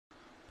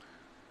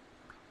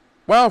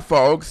Well,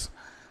 folks,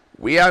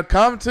 we have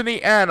come to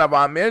the end of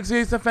our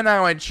mid-season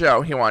finale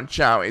show here on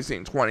Chao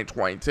Racing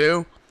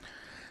 2022.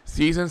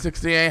 Season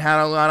 68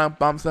 had a lot of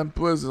bumps and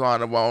bruises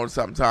on the road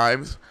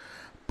sometimes,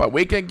 but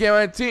we can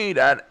guarantee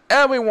that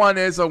everyone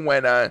is a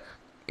winner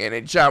in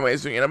the Chao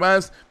Racing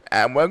universe,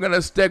 and we're going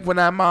to stick with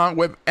that mark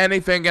with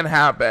anything can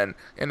happen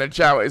in the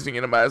Chao Racing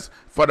universe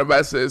for the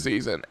rest of the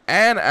season,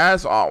 and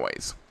as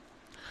always.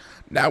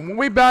 Now, we'll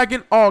be back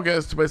in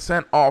August to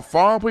present our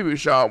fall preview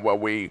show where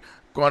we're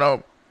going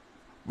to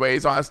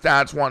raise our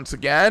stats once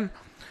again,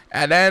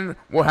 and then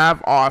we'll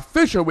have our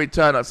official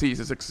return of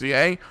Season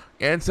 68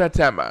 in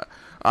September.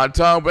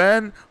 Until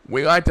then,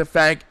 we'd like to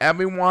thank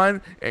everyone,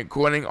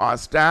 including our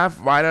staff,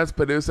 writers,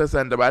 producers,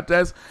 and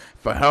directors,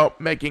 for help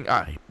making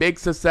a big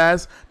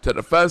success to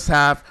the first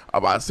half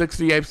of our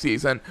 68th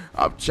season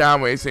of Chao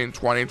Racing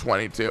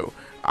 2022.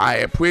 I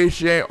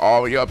appreciate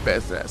all your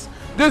business.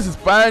 This is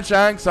Brian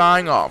Chang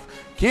signing off.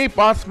 Keep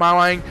on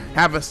smiling,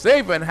 have a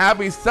safe and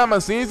happy summer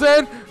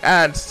season,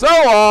 and so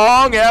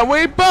long,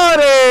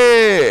 everybody!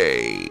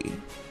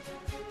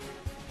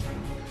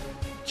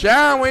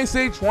 Chao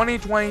Racing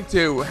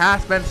 2022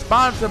 has been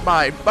sponsored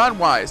by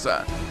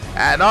Budweiser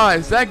and our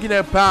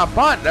executive power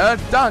partner,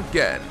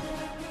 Duncan.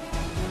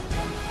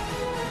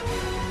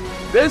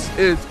 This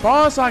is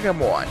Paul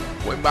Sagamore,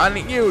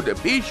 reminding you to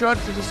be sure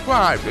to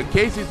subscribe to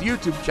Casey's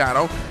YouTube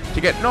channel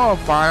to get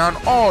notified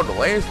on all the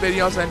latest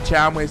videos and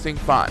Chao Racing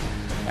fun.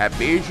 And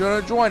be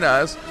sure to join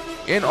us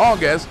in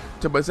August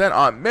to present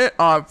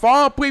our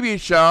fall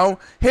preview show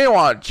here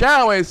on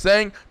Chao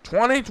Racing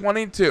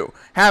 2022.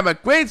 Have a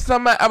great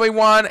summer,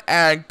 everyone,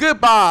 and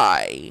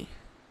goodbye!